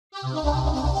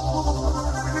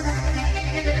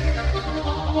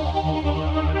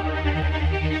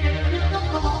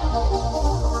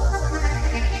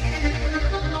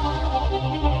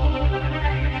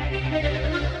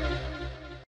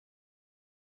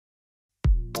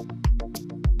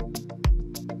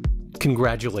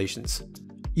Congratulations,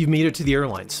 you've made it to the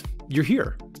airlines. You're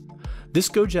here. This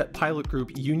GoJet Pilot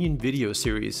Group Union video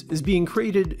series is being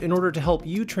created in order to help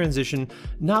you transition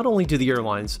not only to the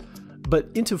airlines, but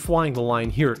into flying the line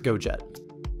here at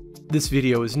GoJet. This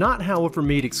video is not, however,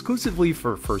 made exclusively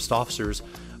for first officers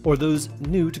or those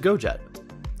new to GoJet.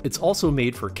 It's also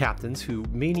made for captains who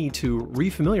may need to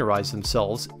refamiliarize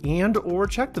themselves and/or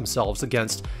check themselves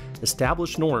against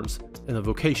established norms in the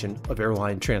vocation of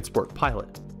airline transport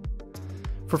pilot.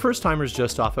 For first-timers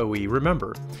just off OE,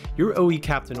 remember, your OE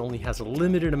captain only has a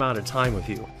limited amount of time with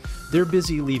you. They're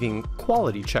busy leaving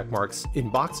quality checkmarks in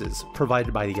boxes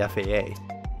provided by the FAA.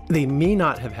 They may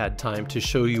not have had time to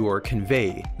show you or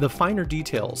convey the finer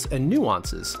details and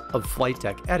nuances of flight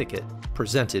deck etiquette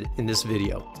presented in this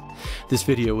video. This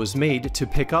video was made to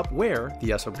pick up where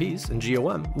the SOPs and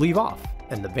GOM leave off,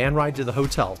 and the van ride to the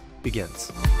hotel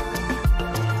begins.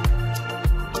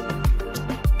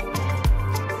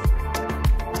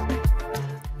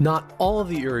 Not all of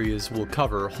the areas we'll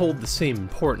cover hold the same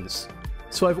importance,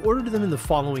 so I've ordered them in the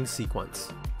following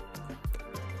sequence.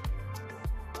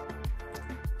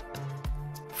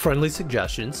 Friendly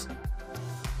suggestions,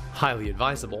 highly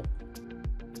advisable,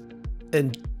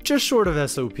 and just short of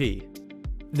SOP.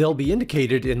 They'll be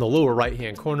indicated in the lower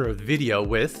right-hand corner of the video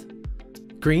with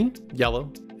green,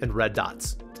 yellow, and red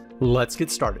dots. Let's get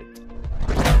started.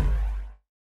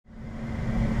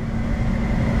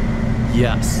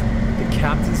 Yes, the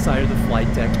captain's side of the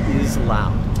flight deck is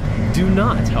loud. Do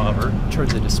not, however, turn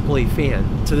the display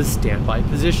fan to the standby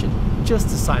position, just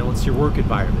to silence your work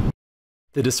environment.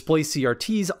 The display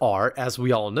CRTs are, as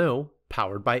we all know,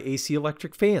 powered by AC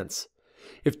electric fans.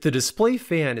 If the display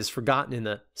fan is forgotten in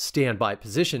the standby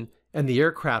position and the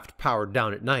aircraft powered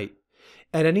down at night,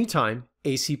 at any time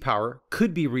AC power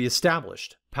could be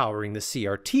re-established, powering the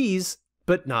CRTs,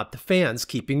 but not the fans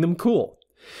keeping them cool.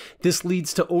 This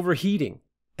leads to overheating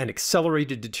and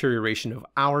accelerated deterioration of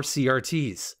our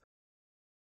CRTs.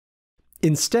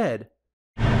 Instead,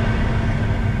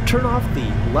 turn off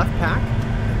the left pack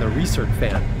and the recirc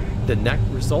fan. The net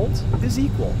result is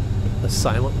equal: a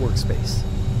silent workspace.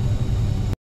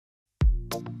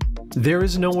 There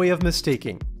is no way of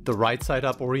mistaking the right side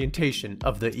up orientation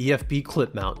of the EFB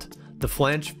clip mount. The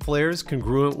flange flares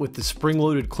congruent with the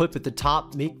spring-loaded clip at the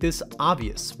top make this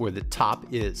obvious where the top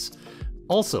is.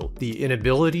 Also, the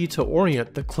inability to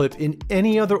orient the clip in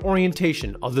any other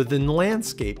orientation other than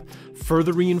landscape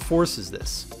further reinforces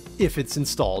this, if it's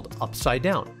installed upside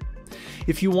down.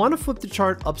 If you want to flip the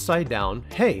chart upside down,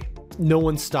 hey, no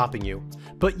one's stopping you,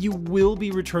 but you will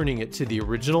be returning it to the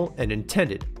original and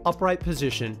intended upright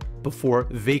position before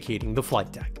vacating the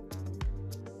flight deck.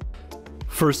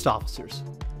 First officers,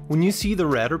 when you see the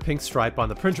red or pink stripe on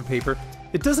the printer paper,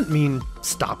 it doesn't mean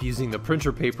stop using the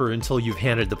printer paper until you've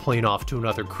handed the plane off to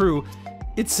another crew.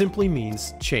 It simply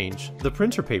means change the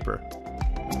printer paper.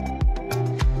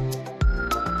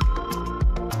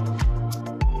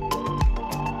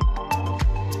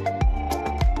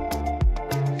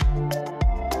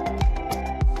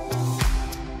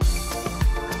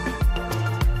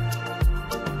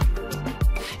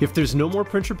 If there's no more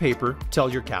printer paper, tell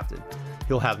your captain.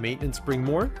 He'll have maintenance bring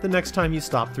more the next time you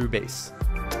stop through base.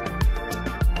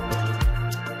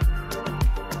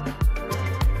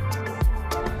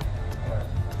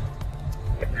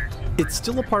 It's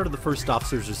still a part of the first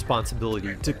officer's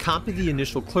responsibility to copy the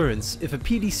initial clearance if a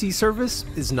PDC service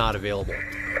is not available.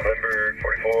 November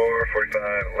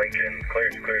 4445 Lincoln,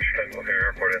 clearance Chicago O'Hare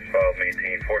Airport as filed,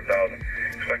 maintain 4000.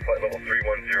 Expect flight level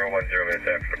 31010 minutes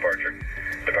after departure.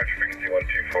 Departure frequency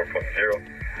 124.0.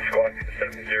 Squawk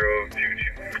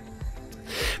 7022.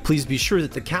 Please be sure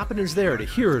that the captain is there to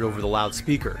hear it over the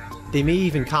loudspeaker. They may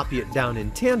even copy it down in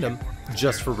tandem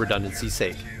just for redundancy's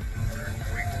sake.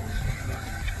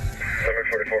 November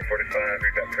 4445,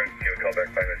 we've got correct. Give a call back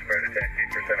 5 minutes prior to taxi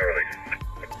for center release.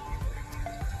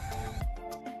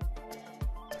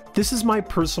 This is my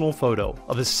personal photo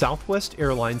of a Southwest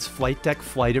Airlines flight deck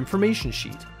flight information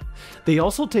sheet. They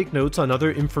also take notes on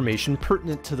other information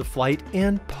pertinent to the flight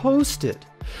and post it,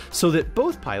 so that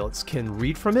both pilots can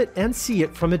read from it and see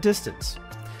it from a distance.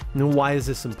 Now, why is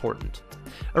this important?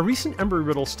 A recent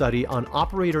Embry-Riddle study on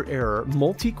operator error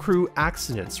multi-crew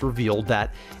accidents revealed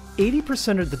that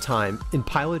 80% of the time in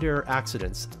pilot error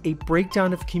accidents, a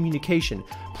breakdown of communication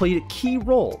played a key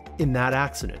role in that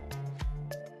accident.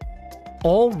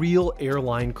 All real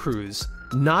airline crews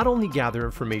Not only gather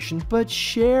information, but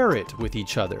share it with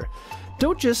each other.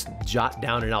 Don't just jot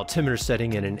down an altimeter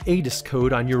setting and an ATIS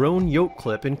code on your own yoke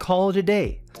clip and call it a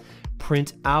day.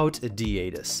 Print out a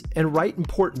D-ATIS and write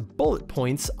important bullet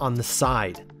points on the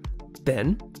side.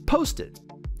 Then post it.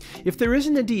 If there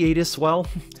isn't a D-ATIS, well,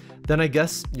 then I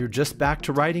guess you're just back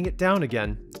to writing it down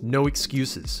again. No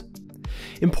excuses.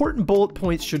 Important bullet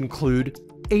points should include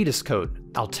ATIS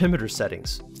code, altimeter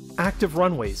settings, active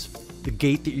runways, the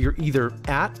gate that you're either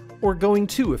at or going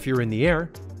to if you're in the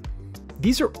air.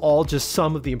 These are all just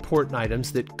some of the important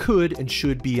items that could and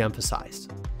should be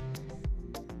emphasized.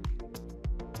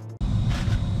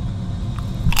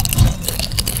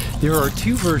 There are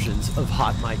two versions of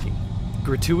hot miking: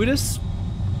 gratuitous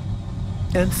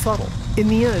and subtle. In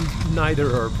the end, neither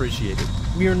are appreciated.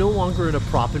 We are no longer in a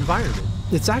prop environment.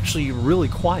 It's actually really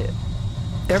quiet.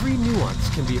 Every nuance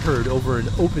can be heard over an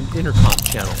open intercom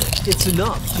channel. It's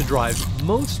enough to drive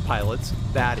most pilots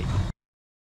batty.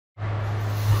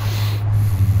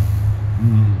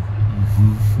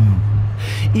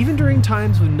 Even during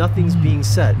times when nothing's being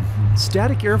said,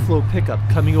 static airflow pickup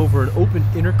coming over an open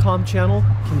intercom channel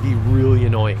can be really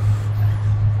annoying.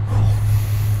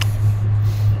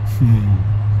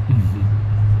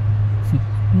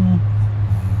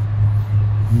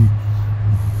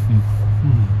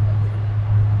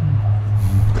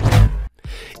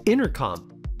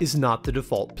 Intercom is not the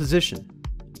default position.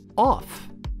 Off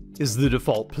is the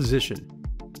default position.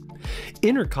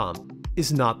 Intercom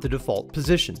is not the default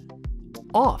position.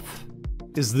 Off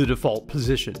is the default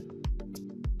position.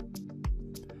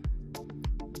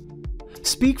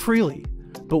 Speak freely,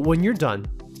 but when you're done,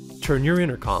 turn your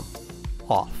intercom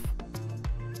off.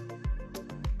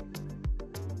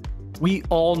 We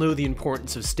all know the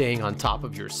importance of staying on top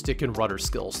of your stick and rudder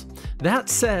skills. That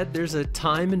said, there's a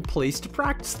time and place to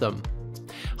practice them.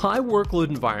 High workload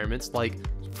environments like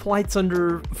flights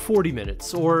under 40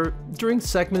 minutes or during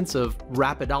segments of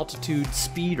rapid altitude,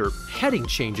 speed, or heading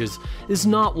changes is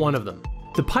not one of them.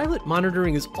 The pilot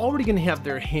monitoring is already going to have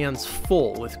their hands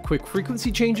full with quick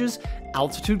frequency changes,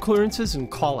 altitude clearances,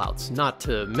 and callouts, not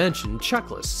to mention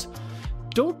checklists.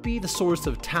 Don't be the source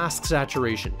of task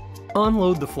saturation.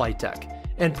 Unload the flight deck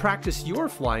and practice your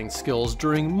flying skills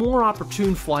during more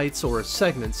opportune flights or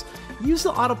segments. Use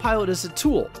the autopilot as a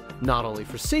tool, not only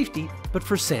for safety, but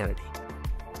for sanity.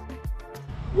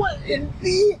 What in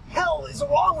the hell is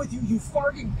wrong with you, you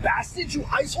farting bastard, you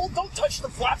icehole? Don't touch the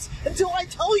flaps until I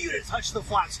tell you to touch the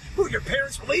flaps. Who, your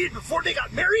parents related before they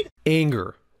got married?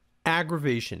 Anger,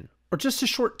 aggravation, or just a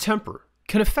short temper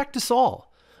can affect us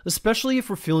all, especially if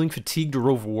we're feeling fatigued or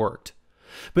overworked.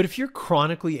 But if you're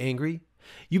chronically angry,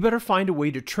 you better find a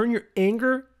way to turn your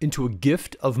anger into a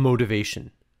gift of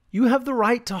motivation. You have the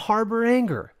right to harbor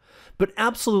anger, but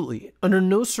absolutely, under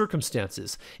no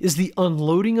circumstances, is the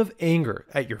unloading of anger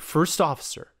at your first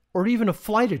officer, or even a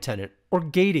flight attendant or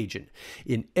gate agent,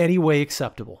 in any way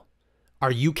acceptable.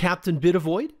 Are you Captain Bit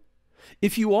Avoid?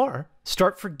 If you are,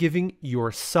 start forgiving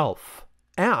yourself.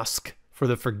 Ask for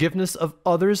the forgiveness of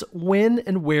others when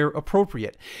and where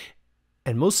appropriate.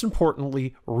 And most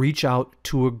importantly, reach out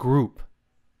to a group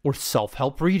or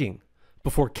self-help reading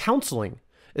before counseling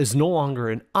is no longer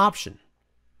an option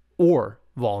or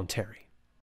voluntary.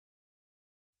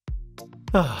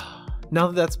 Now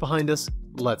that that's behind us,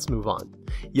 let's move on.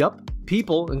 Yup,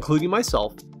 people, including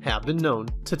myself, have been known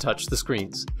to touch the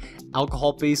screens.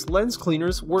 Alcohol-based lens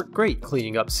cleaners work great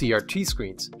cleaning up CRT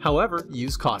screens. However,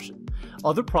 use caution.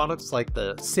 Other products like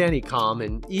the Sanicom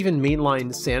and even mainline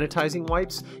sanitizing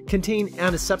wipes contain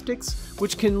antiseptics,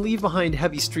 which can leave behind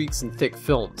heavy streaks and thick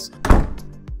films.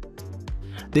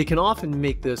 They can often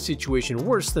make the situation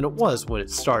worse than it was when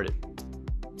it started.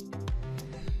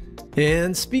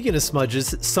 And speaking of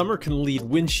smudges, summer can leave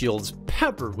windshields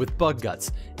peppered with bug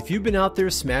guts. If you've been out there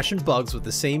smashing bugs with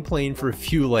the same plane for a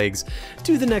few legs,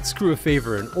 do the next crew a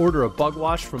favor and order a bug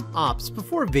wash from Ops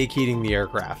before vacating the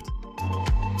aircraft.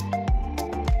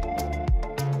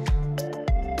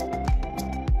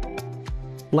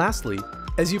 Lastly,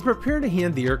 as you prepare to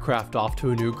hand the aircraft off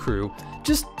to a new crew,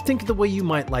 just think of the way you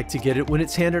might like to get it when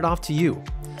it's handed off to you.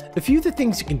 A few of the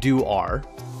things you can do are: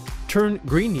 turn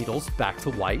green needles back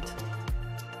to white,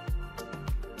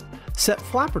 set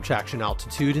flap retraction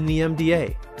altitude in the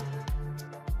MDA,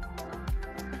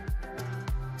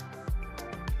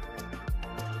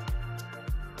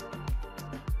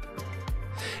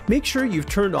 make sure you've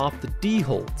turned off the D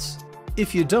holds.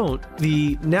 If you don't,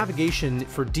 the navigation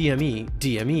for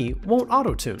DME won't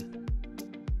auto-tune.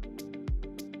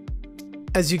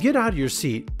 As you get out of your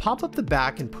seat, pop up the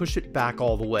back and push it back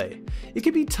all the way. It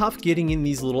can be tough getting in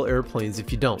these little airplanes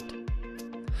if you don't.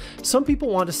 Some people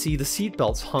want to see the seat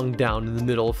belts hung down in the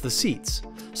middle of the seats,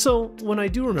 so when I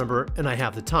do remember and I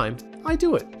have the time, I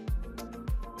do it.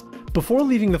 Before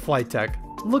leaving the flight deck,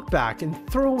 look back and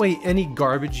throw away any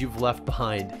garbage you've left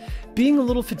behind. Being a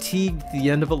little fatigued at the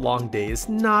end of a long day is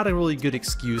not a really good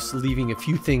excuse, leaving a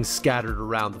few things scattered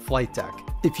around the flight deck.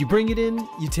 If you bring it in,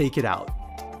 you take it out.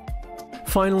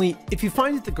 Finally, if you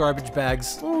find that the garbage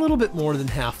bag's a little bit more than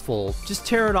half full, just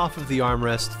tear it off of the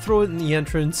armrest, throw it in the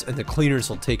entrance, and the cleaners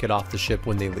will take it off the ship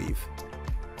when they leave.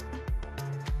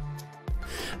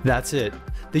 That's it.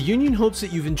 The Union hopes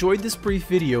that you've enjoyed this brief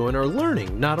video and are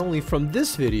learning not only from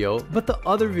this video, but the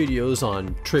other videos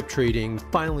on trip trading,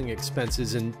 filing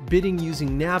expenses, and bidding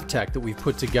using Navtech that we've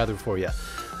put together for you.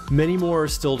 Many more are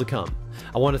still to come.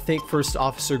 I want to thank First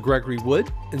Officer Gregory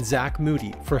Wood and Zach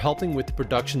Moody for helping with the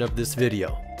production of this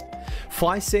video.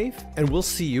 Fly safe, and we'll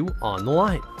see you on the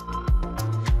line.